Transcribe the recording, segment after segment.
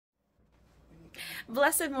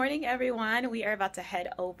Blessed morning, everyone. We are about to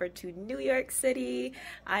head over to New York City.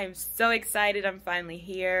 I'm so excited. I'm finally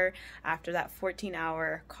here after that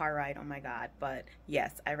 14-hour car ride. Oh my God. But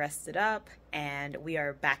yes, I rested up and we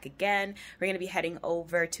are back again. We're going to be heading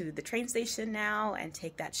over to the train station now and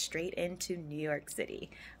take that straight into New York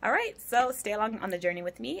City. All right, so stay along on the journey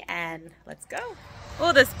with me and let's go.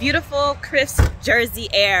 Oh, this beautiful, crisp Jersey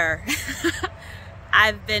air.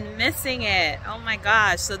 I've been missing it. Oh my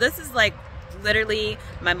gosh. So this is like literally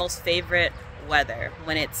my most favorite weather,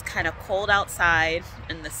 when it's kind of cold outside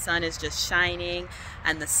and the sun is just shining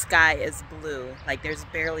and the sky is blue, like there's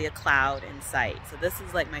barely a cloud in sight. So this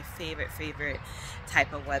is like my favorite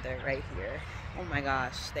type of weather right here. Oh my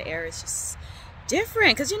gosh, the air is just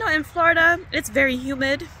different because, you know, in Florida it's very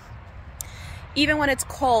humid. Even when it's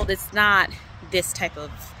cold, it's not this type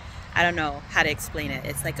of, I don't know how to explain it.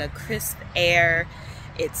 It's like a crisp air.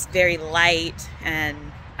 It's very light, and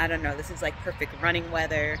I don't know, this is like perfect running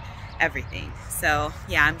weather, everything. So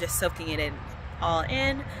yeah, I'm just soaking it all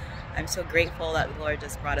in. I'm so grateful that the Lord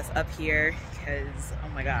just brought us up here because, oh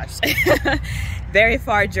my gosh, very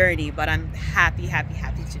far journey, but I'm happy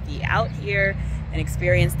to be out here and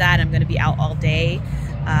experience that. I'm going to be out all day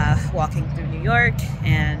walking through New York,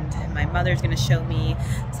 and my mother's going to show me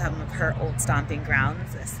some of her old stomping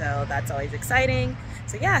grounds, so that's always exciting.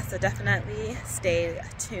 So yeah, so definitely stay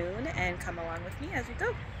tuned and come along with me as we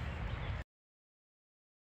go.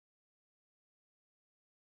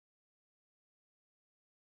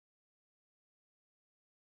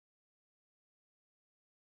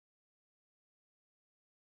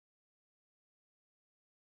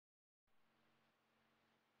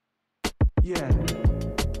 Yeah.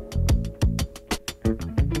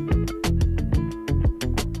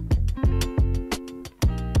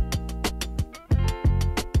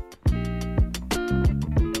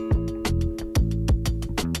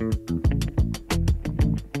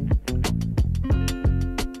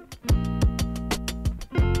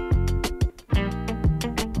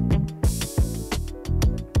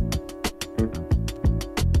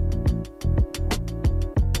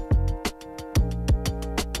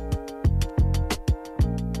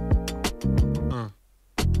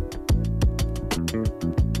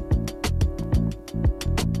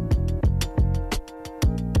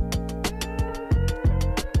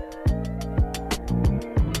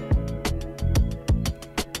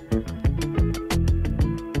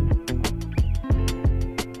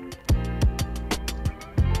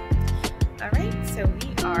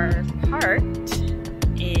 Parked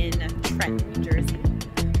in Trenton, New Jersey,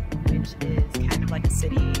 which is kind of like a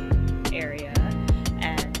city area,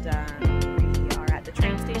 and we are at the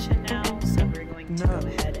train station now, so we're going to go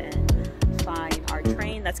ahead and find our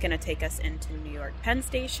train that's going to take us into New York Penn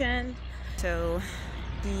Station. So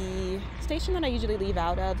the station that I usually leave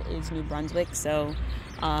out of is New Brunswick, so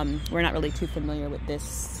we're not really too familiar with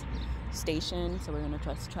this station, so we're going to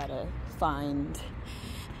just try to find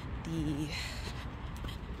the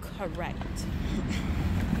correct.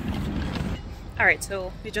 All right,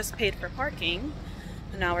 so we just paid for parking.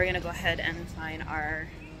 Now we're gonna go ahead and find our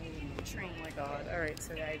train. Oh my God. All right,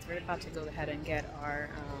 so guys, we're about to go ahead and get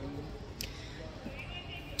our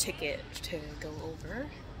ticket to go over.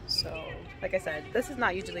 So like I said, this is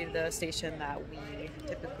not usually the station that we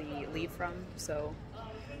typically leave from, so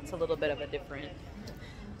it's a little bit of a different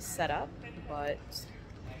setup, but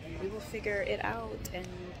we will figure it out and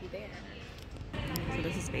be there. So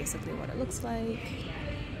this is basically what it looks like.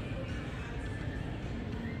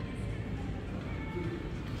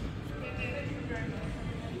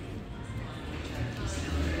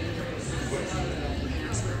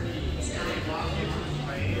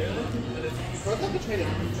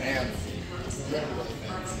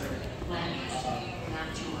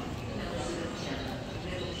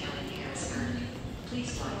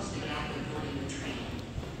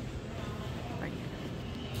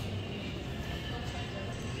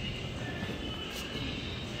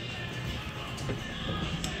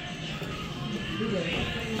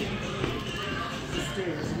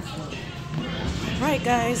 Right,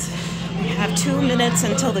 guys, we have 2 minutes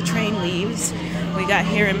until the train leaves. We got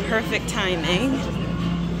here in perfect timing,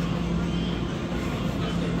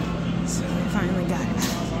 so we finally got it.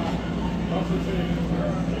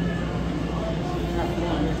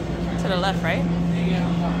 To the left, right?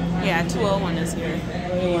 Yeah, 201 is here.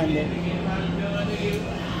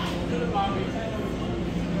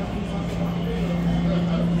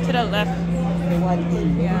 To the left.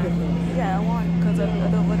 Yeah, I want, because I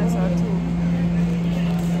don't want to saw two.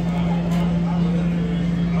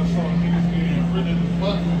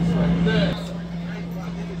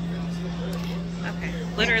 Okay,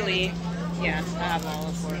 literally, yeah, I have all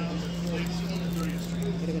of them.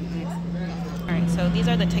 Alright, so these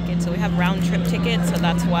are the tickets. So we have round trip tickets, so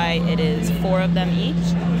that's why it is 4 of them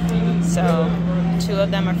each. So 2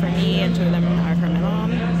 of them are for me and 2 of them are for my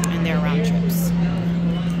mom, and they're round trips.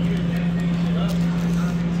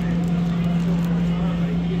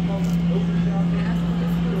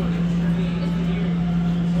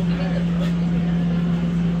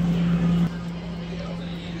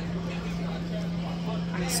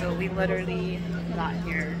 So we literally got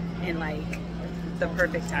here in like the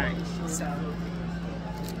perfect time. So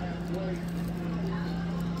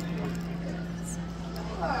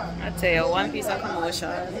I'd say a one piece of commotion.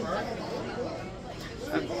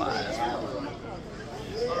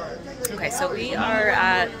 Okay, so we are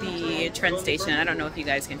at the train station. I don't know if you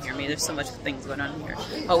guys can hear me. There's so much things going on here.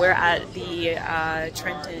 But we're at the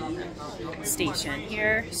Trenton station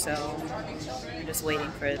here. So we're just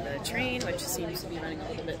waiting for the train, which seems to be running a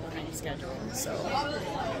little bit behind schedule. So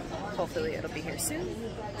hopefully it'll be here soon.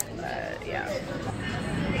 But yeah.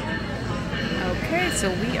 Okay, so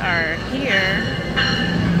we are here.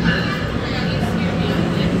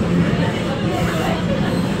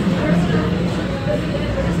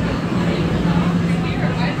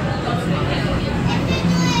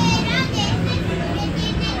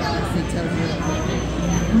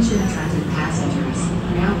 Traffic passengers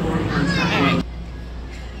now boarding on track. Right.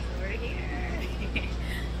 We're here.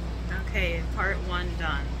 Okay, part 1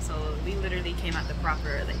 done. So we literally came at the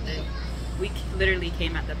we literally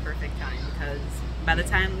came at the perfect time, because by the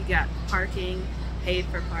time we got parking, paid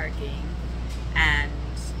for parking, and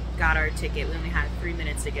got our ticket, we only had 3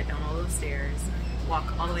 minutes to get down all those stairs,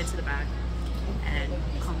 walk all the way to the back, and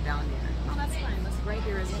come down here. Oh, that's fine. That's right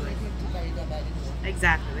here is good.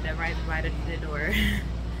 Exactly, we did right at the door.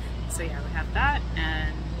 So yeah, we have that,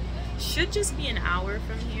 and should just be an hour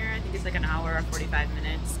from here. I think it's like an hour or 45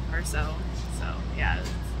 minutes or so. So yeah,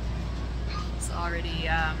 it's already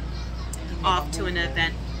off to an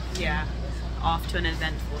event. Yeah, off to an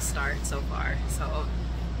eventful start so far. So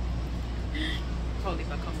holy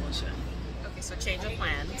commotion. Okay, so change of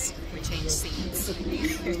plans. We changed seats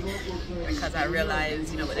because I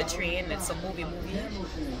realized, you know, with the train, it's a movie,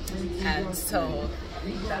 and so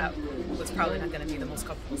that was probably not going to be the most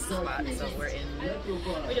comfortable spot. So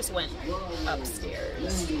we just went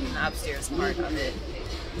upstairs, the upstairs part of it.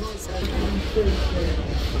 So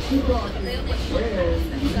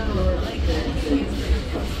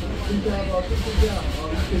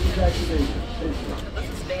this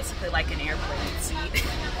is basically like an airplane seat.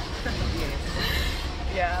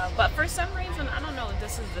 Yeah, but for some reason, I don't know,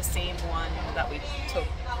 this is the same one that we took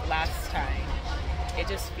last time. It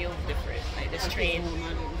just feels different. Like this train,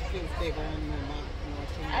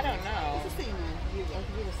 I don't know. It's the same one.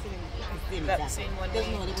 Is that the same one? No,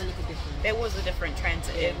 they were looking different. It was a different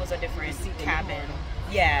transit. It was a different cabin.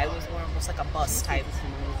 Yeah, it was more almost like a bus type.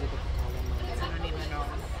 I don't even know.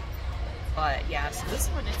 But yeah, so this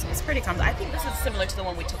one, it's pretty comfortable. I think this is similar to the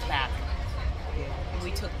one we took back.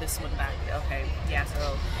 We took this one back. Okay, yeah,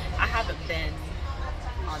 so I haven't been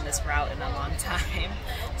on this route in a long time,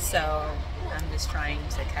 so I'm just trying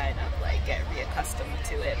to kind of like get reaccustomed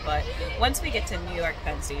to it. But once we get to New York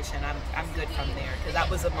Penn Station, I'm good from there, because that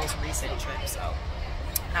was the most recent trip, so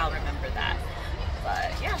I'll remember that.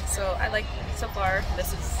 But yeah, so I like, so far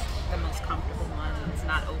this is the most comfortable one. It's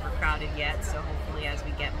not overcrowded yet, so hopefully as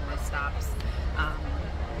we get more stops,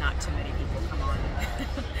 not too many people come on.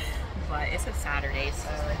 But it's a Saturday, so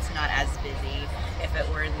it's not as busy. If it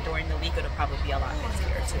were during the week, it would probably be a lot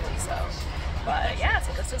busier too. So, but yeah,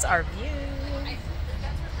 so this is our view.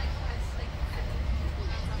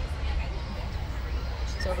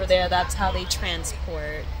 So over there, that's how they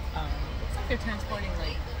transport. Looks like they're transporting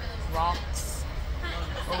like rocks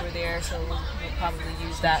over there, so we'll probably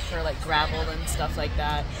use that for like gravel and stuff like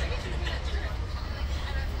that.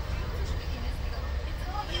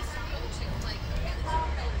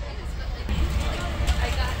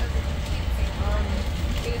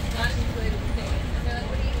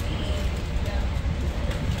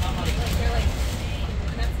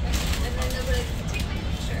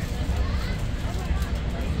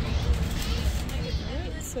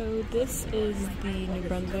 So this is the New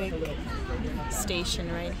Brunswick station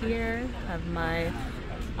right here. I have my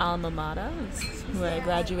alma mater, where I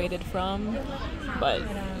graduated from, but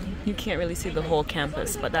you can't really see the whole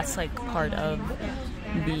campus, but that's like part of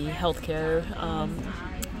the healthcare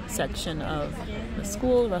section of the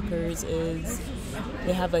school. Rutgers is,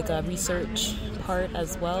 they have like a research part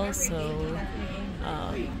as well, so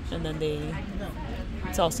and then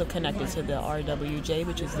it's also connected to the RWJ,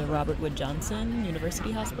 which is the Robert Wood Johnson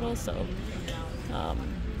University Hospital. So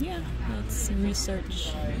yeah, it's a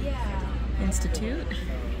research institute.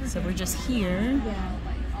 So we're just here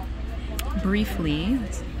briefly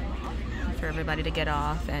for everybody to get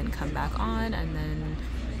off and come back on, and then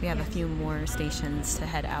we have a few more stations to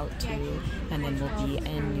head out to, and then we'll be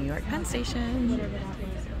in New York Penn Station.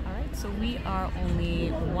 Alright, so we are only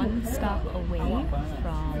one stop away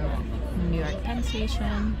from New York Penn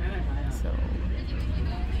Station. So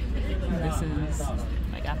this is,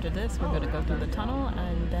 like, after this we're going to go through the tunnel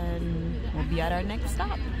and then we'll be at our next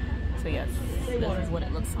stop. So yes, this is what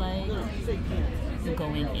it looks like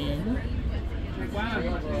going in.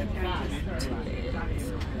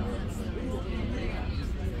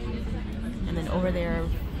 And then over there,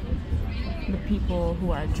 the people who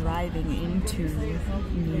are driving into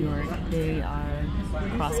New York, they are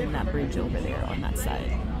crossing that bridge over there on that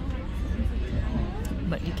side.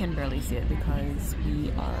 But you can barely see it because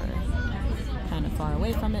we are kind of far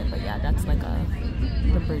away from it. But yeah, that's like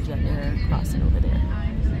the bridge that they're crossing over there.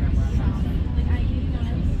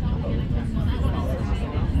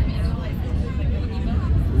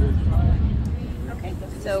 Okay,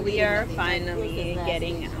 so we are finally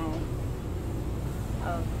getting out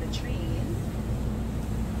of the train.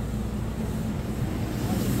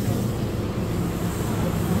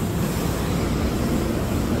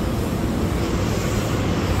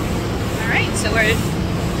 Alright, so we're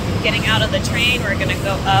getting out of the train. We're gonna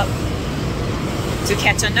go up to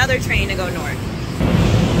catch another train to go north.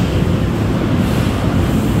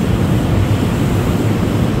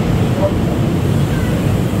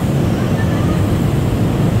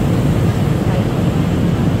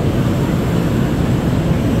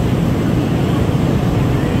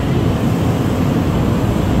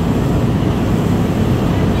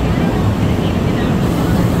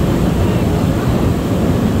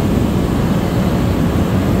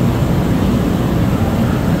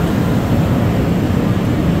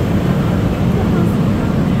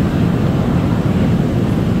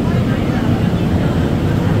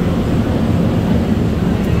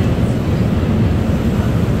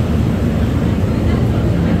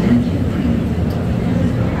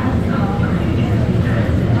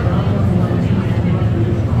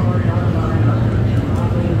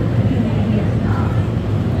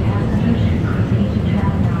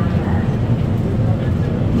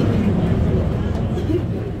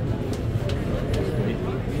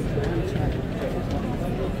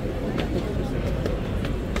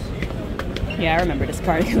 Yeah, I remember this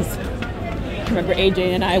part because I remember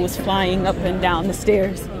AJ and I was flying up and down the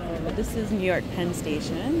stairs. This is New York Penn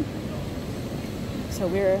Station. So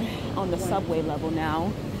we're on the subway level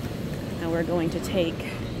now, and we're going to take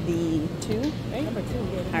the 2, right? Number 2,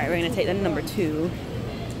 yeah. All right, we're going to take the number 2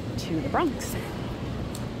 to the Bronx.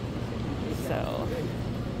 So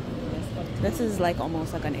this is like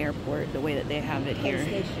almost like an airport, the way that they have it here.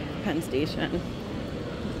 Penn Station.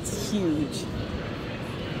 It's huge.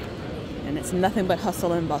 And it's nothing but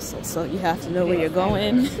hustle and bustle, so you have to know where you're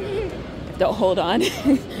going. Don't hold on.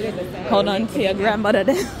 Hold on to your grandmother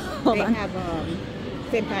then. Hold on. They have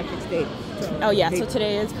St. Patrick's Day. So oh yeah, so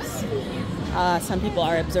today is, some people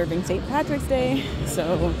are observing St. Patrick's Day,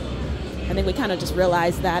 so I think we kind of just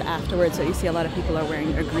realized that afterwards. So you see a lot of people are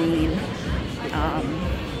wearing their green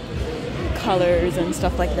colors and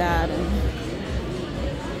stuff like that, and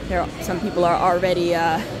some people are already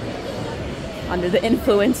under the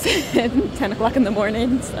influence at 10 o'clock in the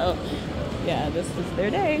morning. So yeah, this is their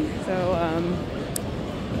day. So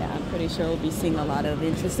yeah, I'm pretty sure we'll be seeing a lot of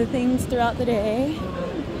interesting things throughout the day.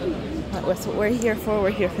 But that's what we're here for.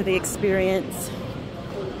 We're here for the experience.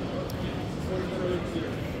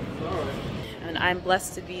 And I'm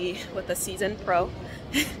blessed to be with a seasoned pro.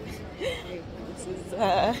 This is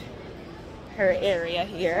her area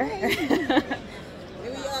here.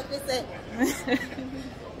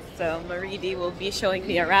 So Marie D will be showing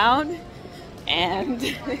me around and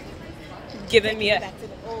giving me a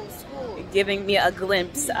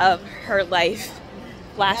glimpse of her life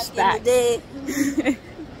flashback.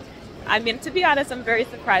 I mean, to be honest, I'm very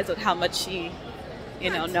surprised with how much she,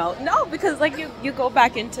 no, because like you go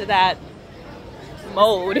back into that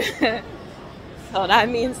mode. So that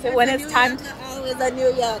means that when it's time to, always a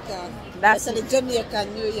New Yorker. That's a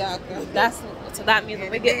Jamaican New Yorker. So that means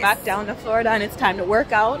when we get back down to Florida and it's time to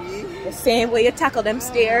work out, the same way you tackle them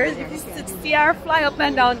stairs, if you see her fly up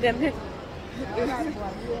and down them.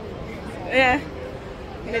 Yeah.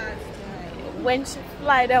 When she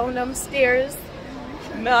fly down them stairs,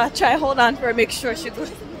 I try hold on for her, make sure she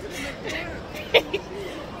goes.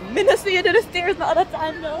 Me not see you do the stairs the other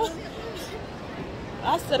time though.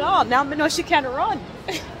 I said, oh, now I know she can run.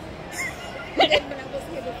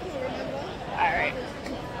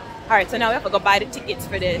 Alright, so now we have to go buy the tickets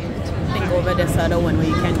for the thing over this other one where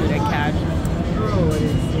you can do the cash.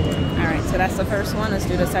 the first one. Let's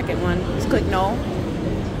do the second one. Just click no.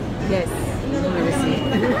 Yes. Let me see.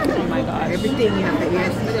 Oh my gosh. Everything you have to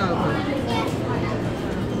yes.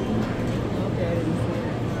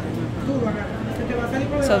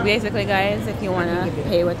 So basically, guys, if you want to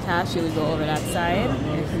pay with cash, you would go over that side.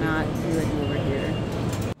 If not, you would go over here.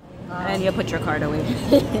 And you put your card away.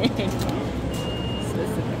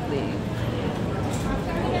 Specifically.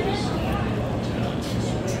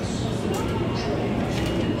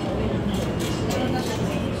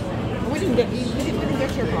 We didn't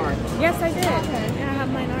get your card. Yes, I did. Okay. Yeah, I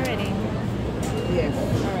have mine already. Yes.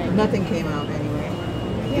 All right. Nothing came out anyway.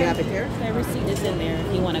 Yeah. You have it there? The receipt is in there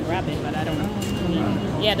if you want to grab it, but I don't know.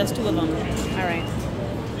 Yeah, there's two of them. All right.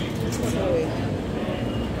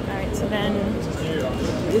 All right, so then...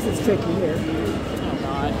 This is tricky here. Oh,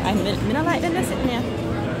 God. I don't like them sitting there. I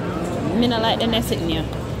don't like them sitting there.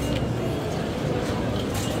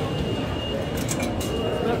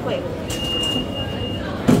 Real quick.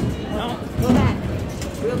 No. Go back.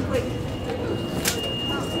 Real quick.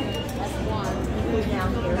 That's one. Move down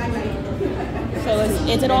here. So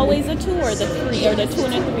is it always a 2 or the 3? Or the 2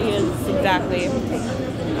 and a 3 is exactly...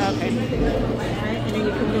 Okay. And then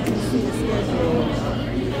you can look and see the schedule.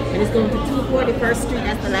 And it's going to 241st Street.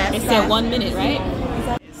 That's the last It stop. said 1 minute, right?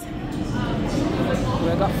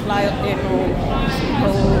 We're going to fly up there.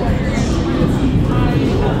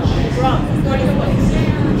 Bronx, 40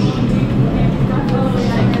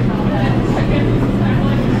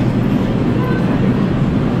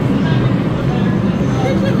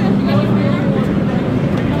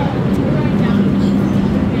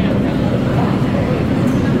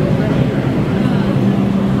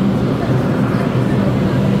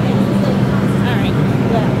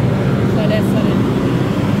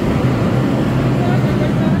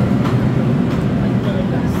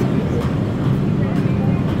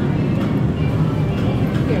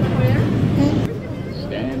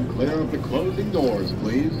 doors,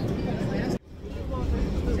 please.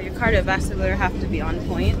 So your cardiovascular have to be on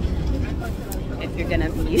point if you're gonna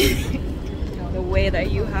be the way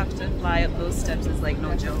that you have to fly up those steps is like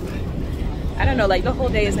no joke. I don't know, like the whole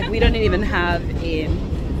day is like we don't even have an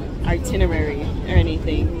itinerary or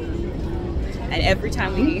anything, and every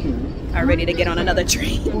time we are ready to get on another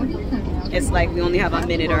train, it's like we only have a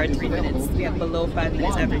minute or 3 minutes. We have below 5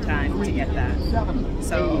 minutes every time to get that.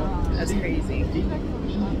 So that's crazy.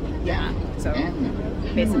 Yeah. So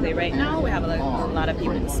basically right now we have a lot of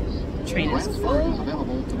people. This train is full.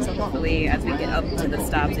 So hopefully as we get up to the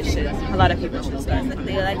stops, it should, a lot of people should start.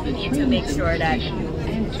 Like you need to make sure that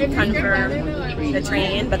you confirm the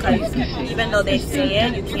train, because even though they say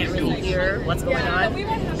it, you can't really hear what's going on.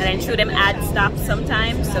 And then through them add stops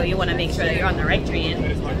sometimes, so you want to make sure that you're on the right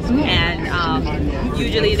train. And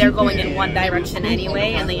usually they're going in one direction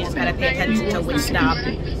anyway, and then you just gotta pay attention to which stop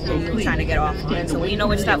you're trying to get off on. So we know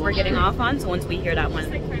which stop we're getting off on, so once we hear that one,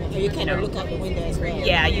 So you can look out the window as well.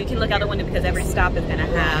 yeah, you can look out the window because every stop is gonna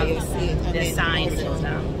have the signs and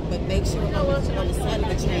stuff. But make sure on the side of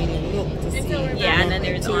the train and look to see. Yeah, and then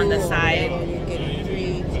there's on the side.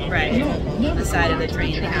 Right, the side of the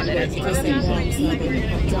train, they have it as well. Because he's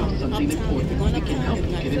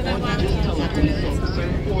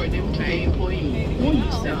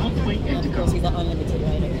an unlimited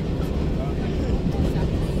rider.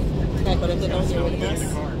 Like what if they don't hear with the bus?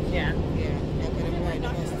 Yeah. Yeah, I could have ride the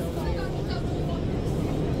bus down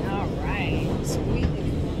All right.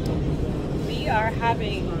 We are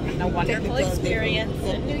having a wonderful experience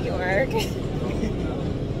in New York.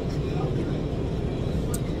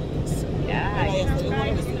 Yeah, you know,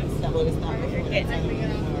 it's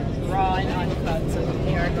raw and uncut, so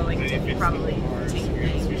we are going to probably take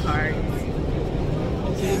your cards.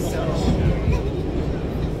 So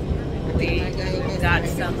we got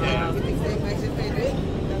some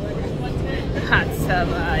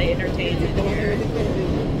entertainment here.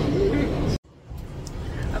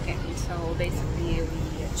 Okay, so basically we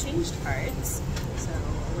changed cards, so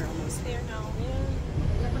we're almost there now.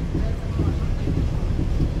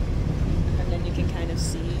 And then you can kind of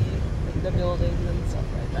see like, the buildings and stuff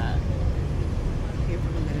like that. Here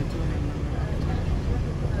from a minute to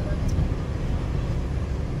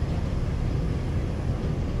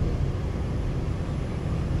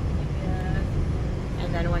and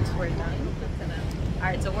then once we're done,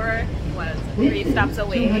 alright, so we're 3 stops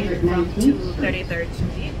away from 233rd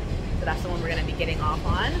Street. So that's the one we're going to be getting off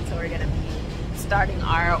on. So we're going to be starting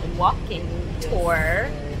our walking tour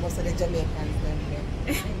Most of the Jamaicans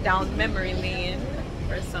down memory lane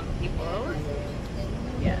for some people.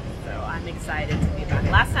 Yeah, so I'm excited to be back.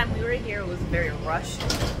 Last time we were here, it was very rushed.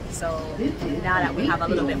 So now that we have a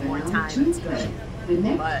little bit more time, it's good.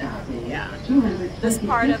 But yeah, this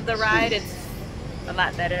part of the ride, it's A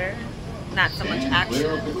lot better. Not so much action.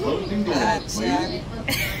 Clear of the closing doors, please.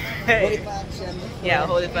 Yeah,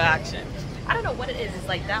 hold it for action. I don't know what it is. It's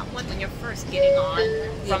like that one when you're first getting on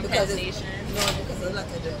from Penn Station. No, because a lot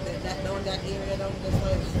of that down that area down this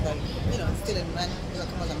one is like, you know, still in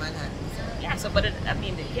Manhattan. So. Yeah, so but I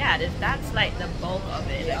mean, yeah, that's like the bulk of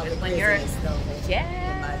it. Yeah, Like, when you're,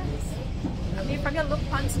 yeah. I mean, if I get look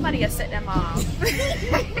on somebody, I set them off.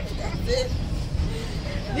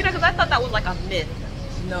 You know, because I thought that was like a myth.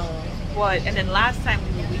 No. What? And then last time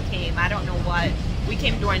we came, I don't know what. We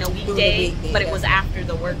came during a weekday, but it was after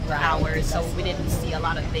the work hours, so we didn't see a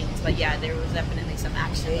lot of things. But yeah, there was definitely some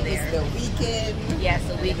action there. It's the weekend. Yeah, it's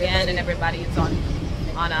the weekend, and everybody is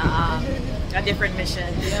on a different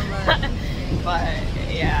mission. But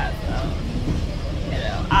yeah, so you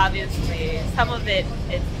know, obviously some of it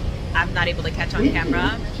I'm not able to catch on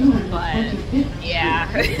camera, but yeah,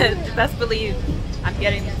 best believe I'm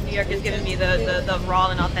getting New York is giving me the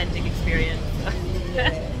raw and authentic experience.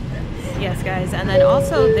 Yes, guys, and then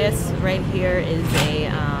also this right here is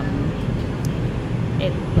a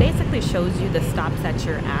it basically shows you the stops that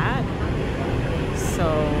you're at.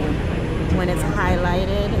 So when it's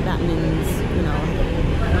highlighted, that means, you know,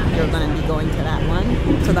 you're going to be going to that one.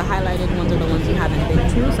 So the highlighted ones are the ones you haven't been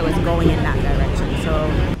to, so it's going in that direction. So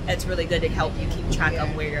it's really good to help you keep track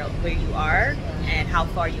of where you are and how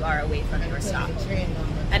far you are away from your stop.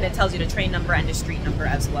 And it tells you the train number and the street number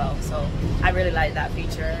as well. So I really like that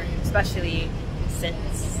feature, especially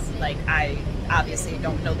since like I obviously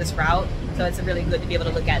don't know this route. So it's really good to be able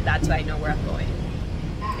to look at that so I know where I'm going.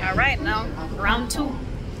 All right, now round 2,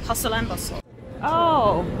 hustle and bustle.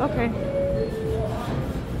 Oh, okay.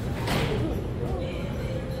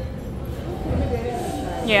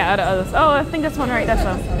 Yeah, the others. Oh, I think this one right. That's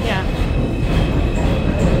one. Yeah.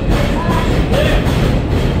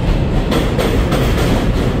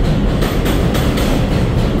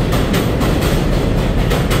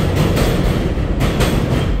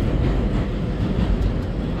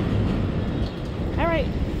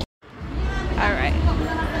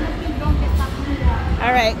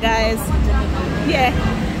 All right, guys. Yeah.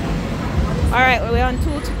 All right, we're on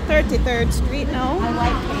 233rd Street now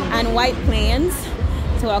and White Plains.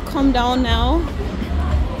 So I'll come down now.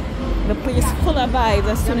 The place full of vibes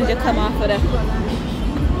as soon as you come off of the.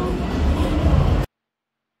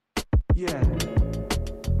 Yeah.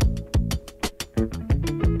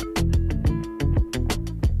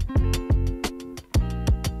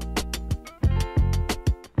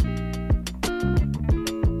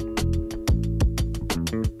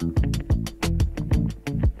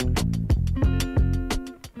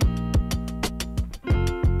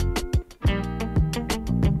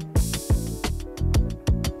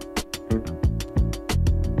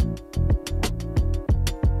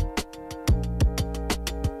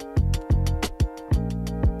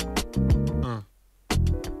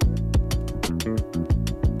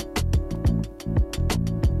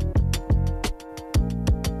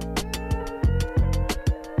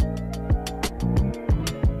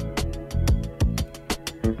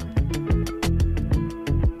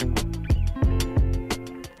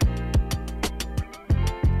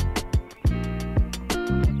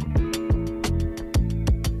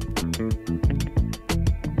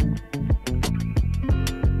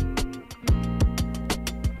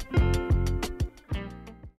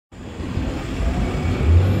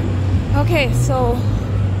 Okay, so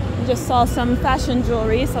we just saw some fashion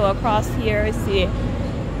jewelry. So across here, I see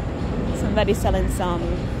somebody selling some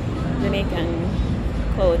Jamaican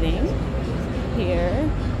clothing here.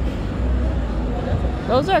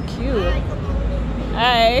 Those are cute.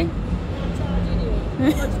 Hey. How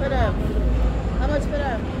much for them? How much for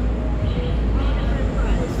them?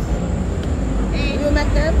 You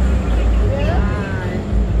make them?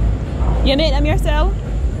 Yeah. You made them yourself?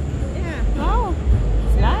 Yeah. Oh,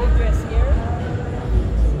 nice. Dress here.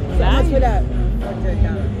 How much for that?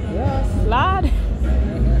 Yes. Lad.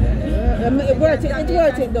 It's worth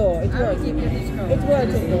it though. It's worth it. It's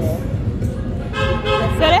worth it though.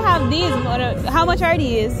 So they have these. How much are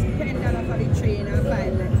these? $10 for the train and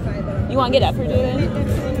 $5. You want to get that for doing?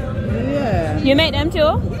 Yeah. You made them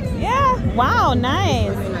too? Yeah. Wow,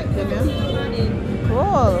 nice.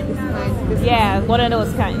 Cool. Yeah, one of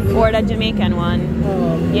those kind. Or the Jamaican one.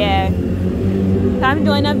 Oh. Yeah. I'm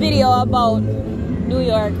doing a video about New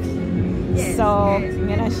York. So I'm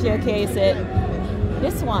going to showcase it.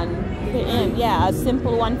 This one for him. Yeah, a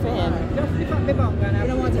simple one for him. Just pick up the bump and I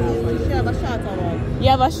don't want to have a shorter one. You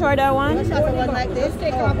have a shorter one? A shorter one like this?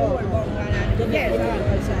 Take off the one and get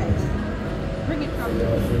it size. Bring it from a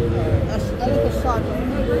little shorter.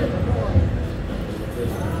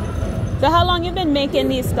 So how long you been making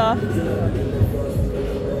these stuff?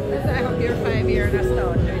 here 5 years and I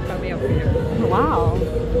started doing it for me up here. Wow.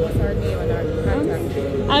 What's her name and her contact?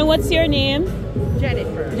 And what's your name?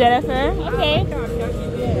 Jennifer. Jennifer? Okay.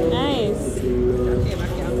 Yeah. Nice. That name I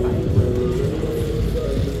can't find.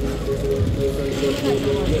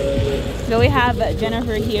 So we have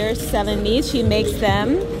Jennifer here selling these. She makes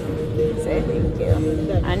them. Say thank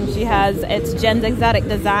you. And she has, it's Jen's Exotic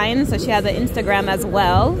Design, so she has an Instagram as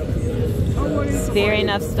well. Fair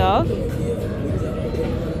enough stuff.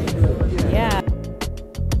 Yeah.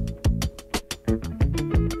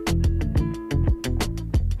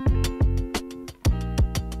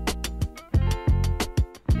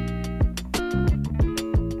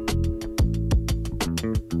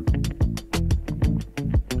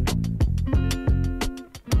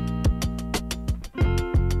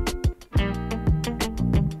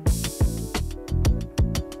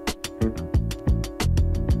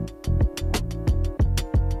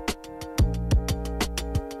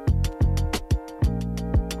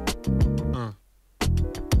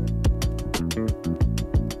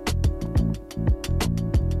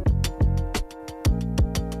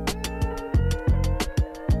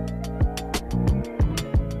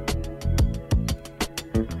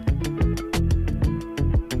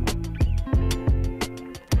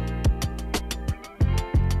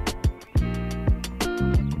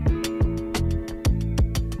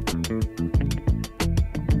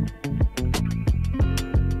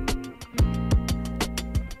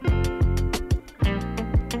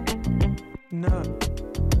 No.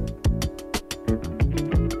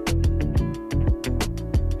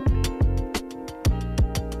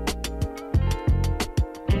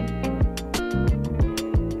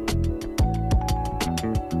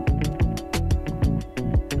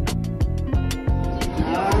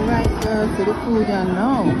 Alright, girl, to the food and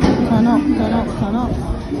now. Turn up, turn up, turn up.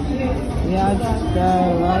 We have the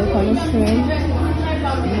rice on the shrimp.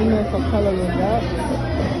 You know for color with that.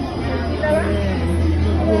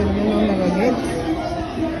 You know never get.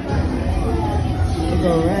 We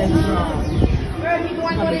go right now.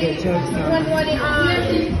 Have a good jerk now.